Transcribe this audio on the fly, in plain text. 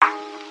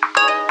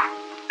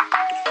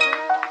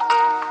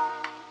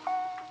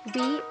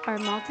We are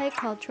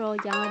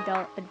Multicultural Young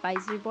Adult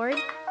Advisory Board,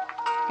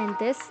 and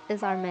this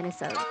is our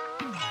Minnesota.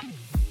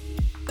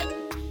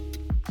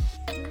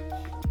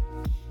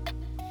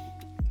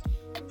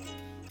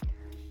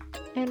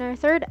 In our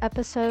third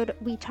episode,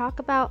 we talk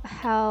about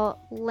how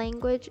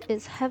language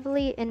is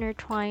heavily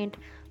intertwined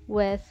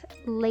with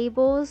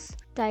labels,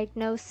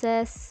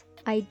 diagnosis,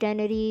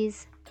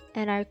 identities,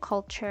 and our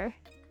culture.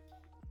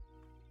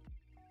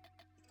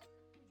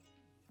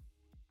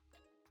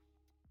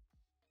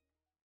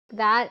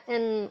 That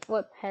and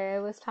what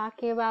Perry was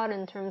talking about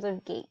in terms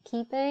of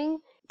gatekeeping.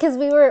 Because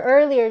we were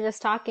earlier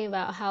just talking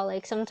about how,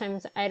 like,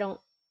 sometimes I don't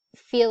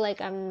feel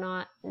like I'm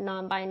not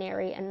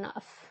non-binary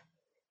enough.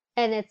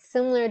 And it's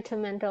similar to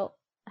mental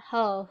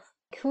health.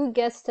 Who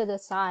gets to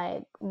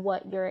decide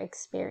what you're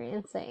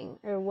experiencing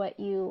or what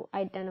you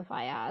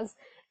identify as?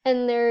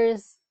 And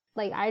there's,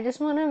 like, I just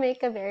want to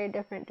make a very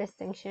different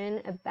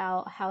distinction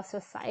about how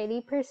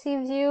society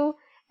perceives you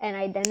and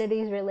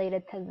identities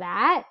related to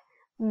that,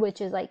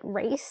 which is like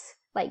race,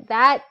 like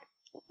that.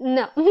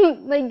 No,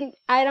 like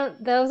I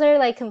don't, those are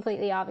like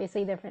completely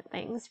obviously different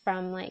things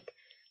from like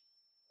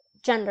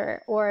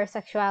gender or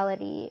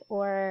sexuality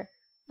or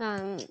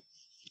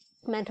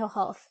mental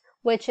health,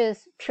 which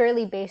is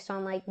purely based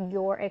on like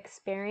your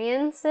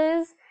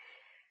experiences.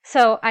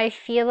 So I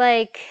feel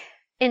like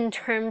in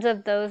terms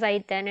of those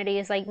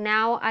identities, like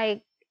now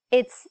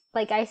it's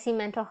like I see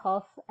mental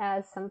health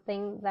as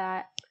something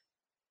that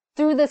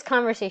through this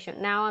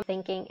conversation, now I'm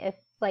thinking if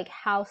like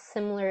how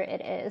similar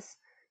it is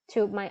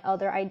to my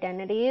other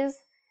identities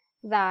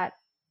that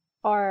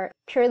are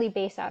purely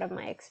based out of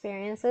my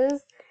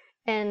experiences.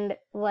 And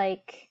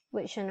like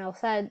what Chanel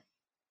said,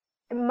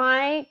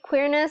 my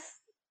queerness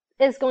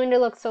is going to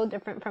look so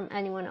different from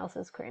anyone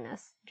else's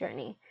queerness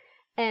journey.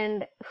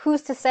 And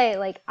who's to say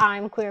like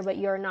I'm queer but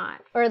you're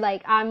not, or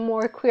like I'm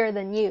more queer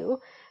than you.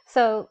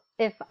 So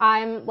if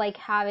I'm like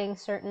having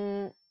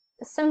certain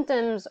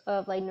symptoms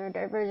of like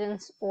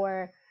neurodivergence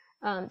or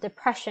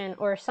depression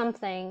or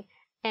something,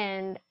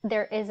 and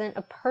there isn't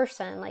a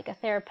person like a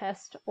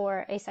therapist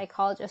or a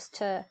psychologist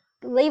to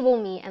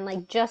label me and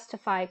like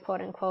justify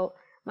quote unquote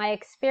my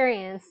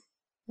experience,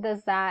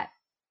 does that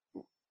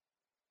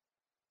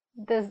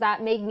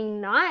make me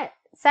not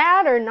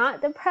sad or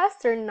not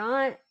depressed or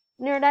not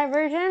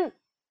neurodivergent?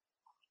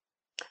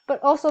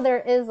 But also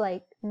there is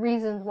like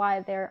reasons why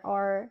there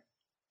are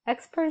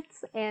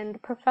experts and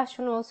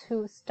professionals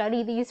who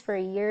study these for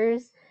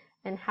years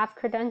and have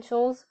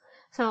credentials.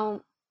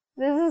 So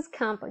this is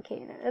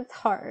complicated. It's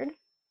hard.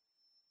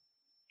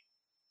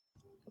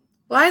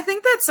 Well, I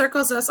think that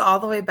circles us all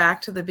the way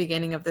back to the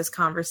beginning of this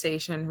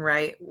conversation,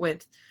 right?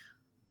 With,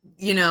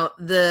 you know,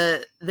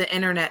 the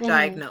internet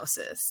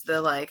diagnosis,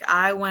 the like,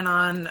 I went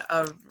on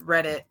a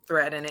Reddit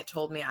thread and it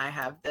told me I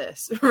have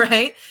this,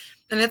 right?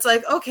 And it's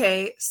like,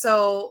 okay,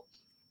 so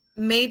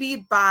maybe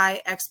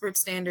by expert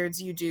standards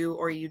you do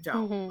or you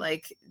don't.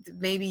 Like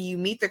maybe you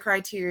meet the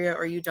criteria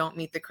or you don't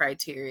meet the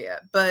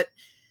criteria. But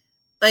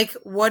like,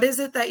 what is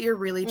it that you're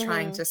really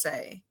trying to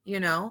say? You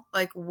know,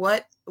 like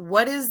what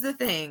is the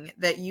thing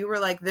that you were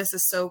like, this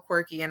is so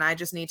quirky and I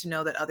just need to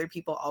know that other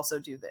people also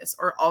do this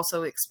or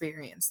also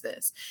experience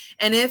this.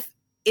 And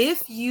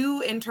if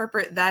you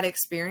interpret that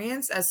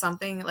experience as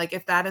something, like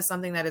if that is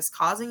something that is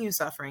causing you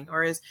suffering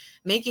or is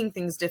making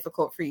things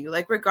difficult for you,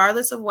 like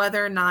regardless of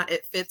whether or not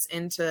it fits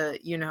into,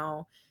 you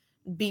know,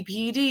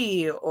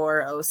 BPD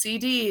or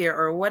OCD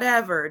or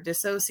whatever,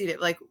 dissociative,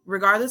 like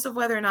regardless of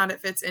whether or not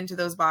it fits into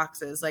those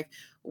boxes, like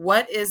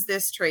what is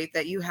this trait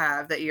that you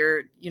have that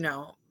you're, you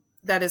know,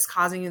 that is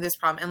causing you this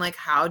problem, and like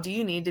how do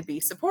you need to be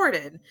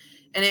supported?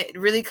 And it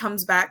really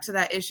comes back to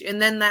that issue.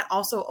 And then that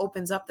also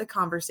opens up the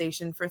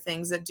conversation for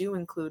things that do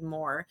include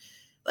more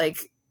like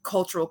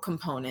cultural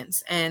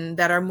components and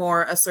that are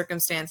more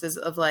circumstances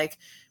of like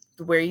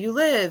where you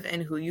live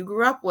and who you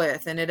grew up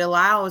with. And it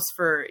allows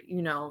for,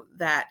 you know,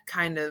 that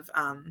kind of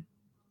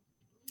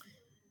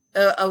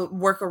a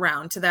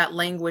workaround to that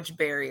language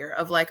barrier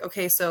of like,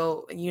 okay,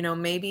 so, you know,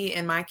 maybe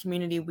in my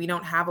community, we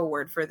don't have a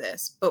word for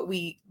this, but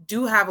we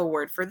do have a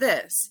word for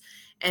this.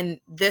 And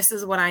this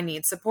is what I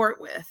need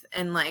support with.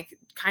 And like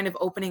kind of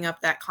opening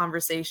up that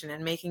conversation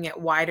and making it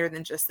wider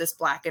than just this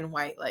black and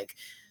white, like,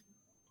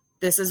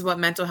 this is what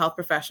mental health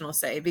professionals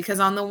say. Because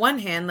on the one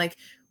hand, like,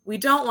 we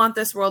don't want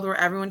this world where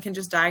everyone can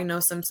just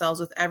diagnose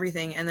themselves with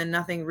everything and then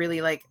nothing really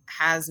like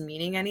has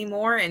meaning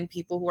anymore and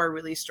people who are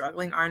really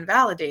struggling are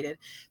invalidated.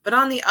 But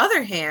on the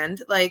other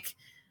hand, like,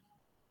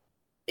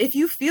 if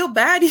you feel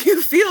bad,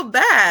 you feel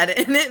bad.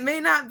 And it may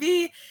not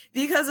be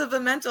because of a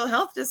mental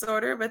health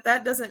disorder, but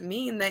that doesn't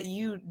mean that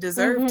you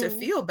deserve to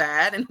feel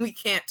bad and we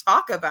can't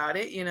talk about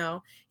it. You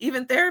know,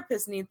 even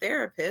therapists need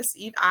therapists.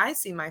 I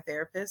see my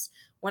therapist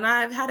when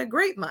I've had a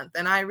great month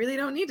and I really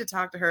don't need to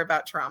talk to her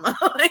about trauma.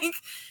 Like,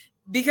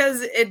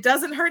 because it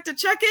doesn't hurt to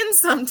check in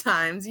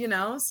sometimes, you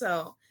know?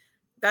 So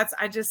that's,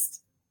 I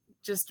just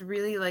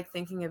really like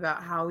thinking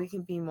about how we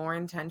can be more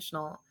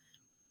intentional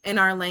in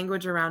our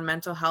language around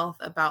mental health,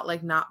 about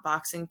like not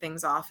boxing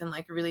things off and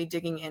like really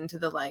digging into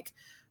the like,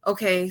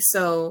 okay,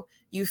 so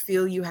you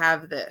feel you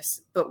have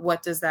this, but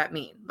what does that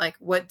mean? Like,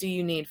 what do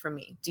you need from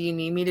me? Do you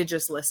need me to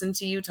just listen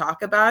to you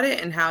talk about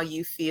it and how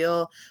you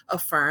feel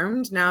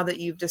affirmed now that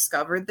you've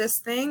discovered this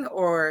thing?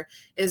 Or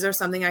is there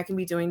something I can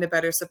be doing to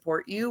better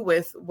support you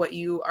with what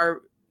you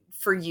are,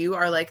 for you,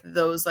 are like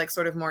those like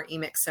sort of more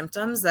emic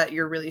symptoms that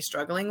you're really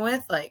struggling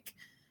with? Like,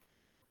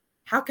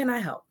 how can I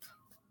help?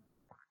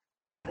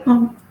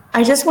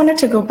 I just wanted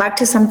to go back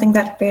to something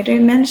that Pedro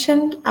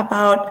mentioned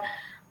about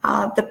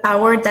the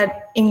power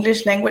that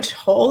English language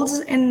holds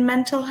in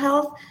mental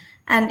health.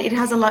 And it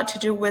has a lot to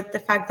do with the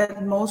fact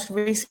that most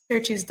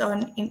research is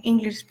done in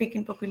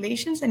English-speaking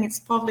populations and it's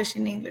published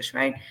in English,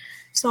 right?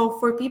 So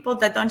for people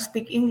that don't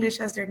speak English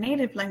as their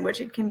native language,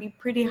 it can be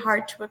pretty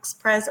hard to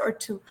express or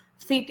to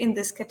fit in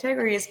these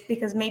categories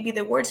because maybe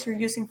the words you're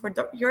using for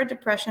your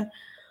depression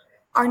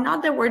are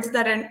not the words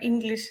that an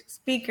English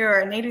speaker or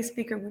a native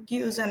speaker would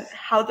use. And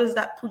how does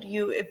that put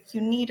you if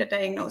you need a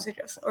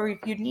diagnosis or if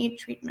you need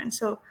treatment?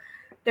 So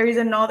there is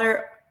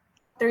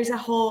a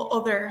whole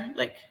other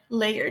like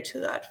layer to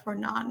that for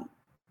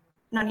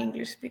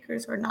non-English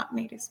speakers or not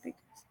native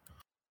speakers.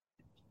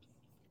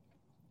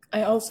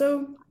 I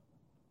also,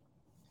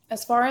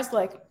 as far as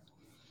like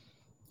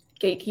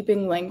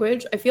gatekeeping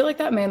language, I feel like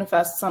that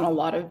manifests on a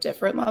lot of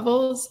different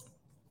levels.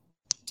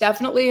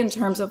 Definitely in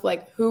terms of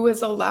like who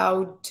is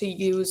allowed to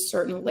use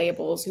certain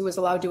labels, who is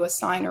allowed to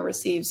assign or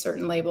receive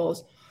certain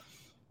labels,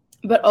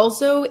 but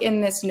also in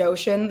this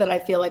notion that I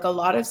feel like a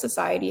lot of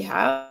society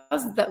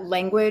has that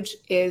language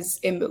is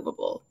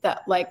immovable,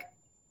 that like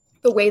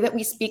the way that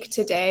we speak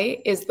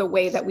today is the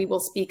way that we will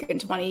speak in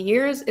 20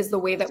 years, is the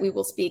way that we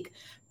will speak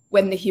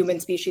when the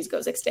human species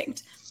goes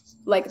extinct.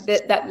 Like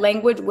that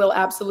language will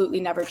absolutely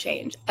never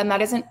change. And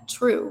that isn't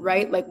true,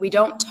 right? Like we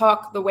don't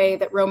talk the way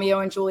that Romeo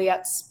and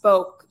Juliet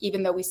spoke,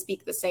 even though we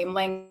speak the same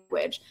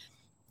language.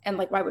 And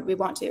like, why would we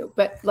want to?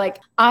 But like,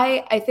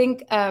 I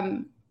think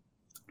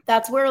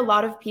that's where a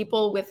lot of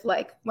people with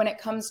like, when it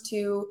comes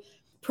to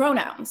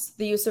pronouns,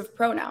 the use of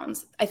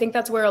pronouns, I think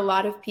that's where a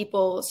lot of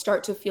people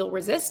start to feel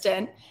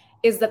resistant,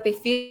 is that they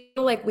feel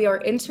like we are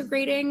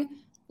integrating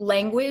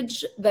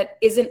language that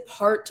isn't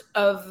part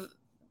of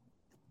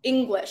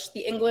English,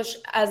 the English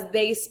as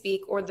they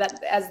speak or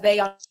that as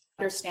they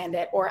understand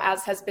it or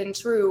as has been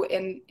true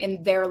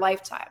in their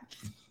lifetime.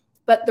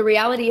 But the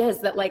reality is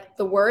that like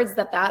the words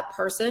that that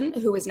person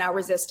who is now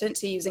resistant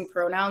to using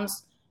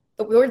pronouns,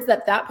 the words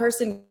that that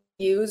person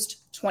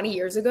used 20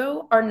 years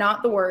ago are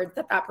not the words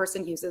that that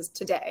person uses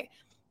today.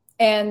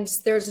 And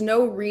there's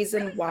no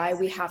reason why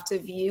we have to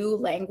view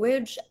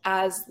language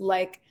as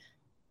like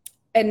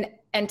an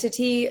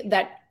entity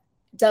that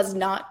does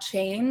not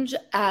change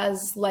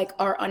as like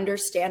our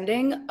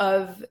understanding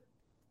of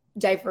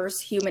diverse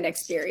human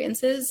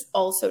experiences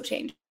also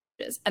changes.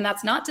 And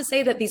that's not to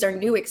say that these are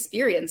new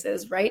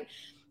experiences, right?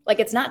 Like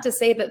it's not to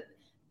say that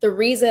the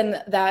reason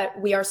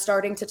that we are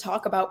starting to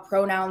talk about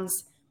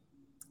pronouns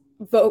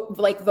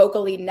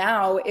vocally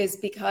now is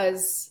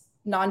because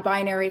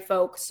non-binary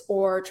folks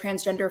or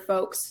transgender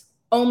folks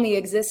only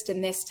exist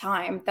in this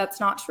time. That's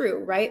not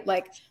true, right?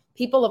 Like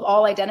people of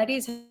all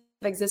identities have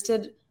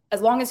existed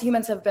as long as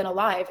humans have been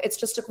alive. It's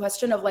just a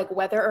question of like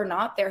whether or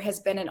not there has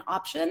been an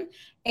option.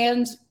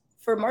 And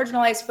for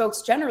marginalized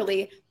folks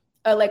generally,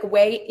 a like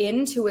way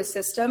into a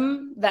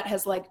system that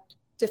has like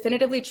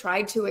definitively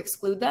tried to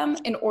exclude them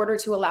in order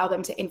to allow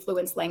them to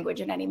influence language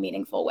in any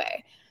meaningful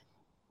way.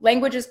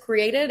 Language is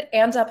created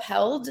and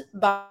upheld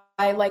by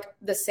like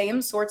the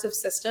same sorts of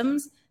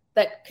systems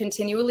that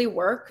continually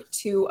work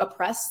to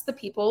oppress the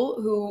people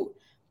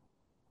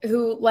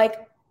who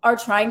like are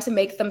trying to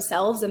make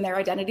themselves and their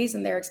identities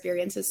and their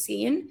experiences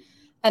seen.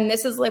 And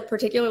this is like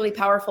particularly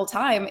powerful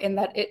time in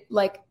that it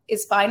like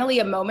is finally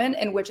a moment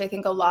in which I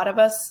think a lot of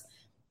us,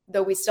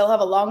 though we still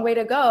have a long way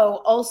to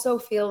go, also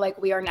feel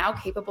like we are now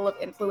capable of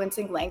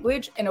influencing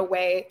language in a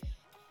way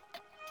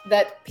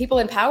that people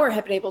in power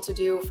have been able to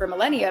do for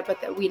millennia,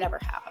 but that we never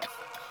have.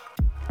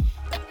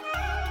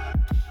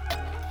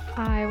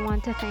 I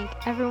want to thank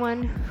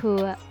everyone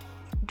who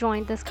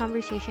joined this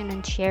conversation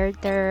and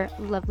shared their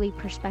lovely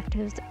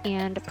perspectives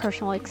and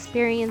personal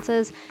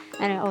experiences.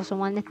 And I also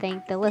want to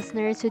thank the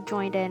listeners who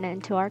joined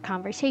into our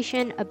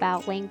conversation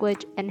about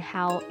language and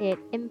how it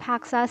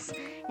impacts us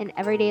in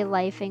everyday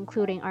life,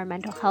 including our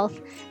mental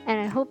health. And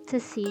I hope to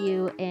see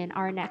you in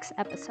our next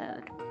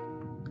episode.